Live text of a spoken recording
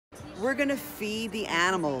we're gonna feed the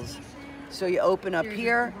animals. So you open up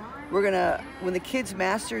here. We're gonna, when the kids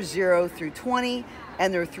master 0 through 20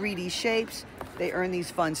 and their 3D shapes, they earn these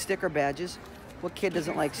fun sticker badges. What kid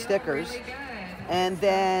doesn't like stickers? And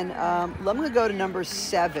then I'm gonna go to number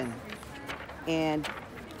 7. And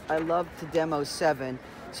I love to demo 7.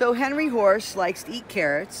 So Henry Horse likes to eat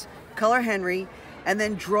carrots, color Henry, and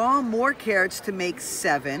then draw more carrots to make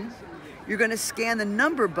 7. You're gonna scan the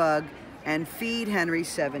number bug and feed Henry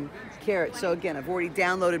 7 carrots. So again, I've already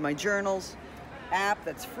downloaded my journals app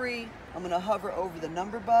that's free. I'm gonna hover over the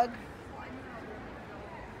number bug.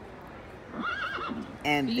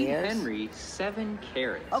 And feed there's Henry 7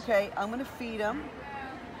 carrots. Okay, I'm gonna feed him.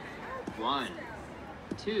 1,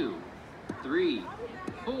 2, 3,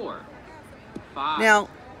 4, 5. Now,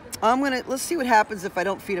 let's see what happens if I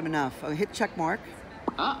don't feed him enough. I'll hit check mark.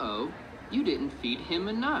 Uh-oh, you didn't feed him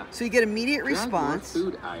enough. So you get immediate response. Drag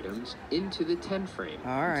more food items into the 10 frame.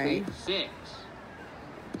 All right. Take 6,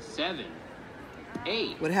 7,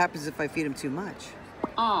 8. What happens if I feed him too much?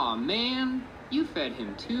 Aw, man, you fed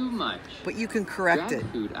him too much. But you can correct Drag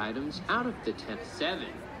it. food items out of the 10. 7.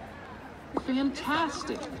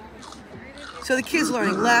 Fantastic. So the kid's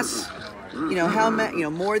learning less,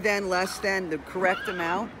 more than, less than, the correct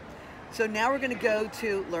amount. So now we're going to go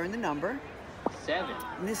to learn the number. 7.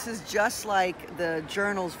 And this is just like the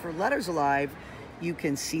journals for Letters Alive. You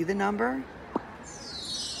can see the number,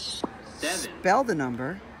 7. spell the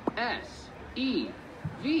number, S-E-V-E-N.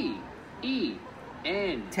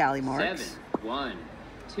 tally marks. 7. 1,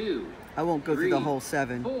 2. I won't go 3, through the whole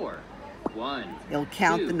 7. 4. 1. It'll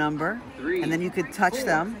count 2, the number, 3, and then you could touch 4,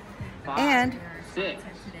 them 5, and 6,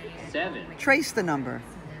 7. trace the number.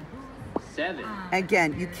 7.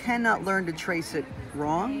 Again, you cannot learn to trace it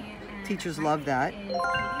wrong. Teachers love that.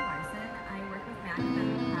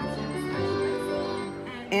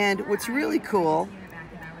 And what's really cool,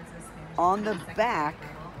 on the back,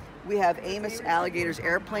 we have Amos Alligator's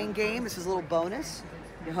airplane game. This is a little bonus.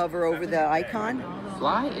 You hover over the icon.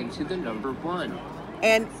 Fly into the number 1.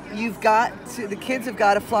 And the kids have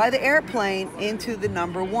got to fly the airplane into the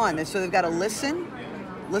number 1. And so they've got to listening.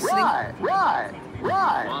 Right.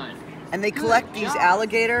 1. And they collect these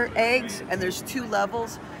alligator eggs, and there's 2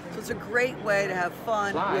 levels. So it's a great way to have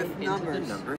fun Fly with into numbers. the number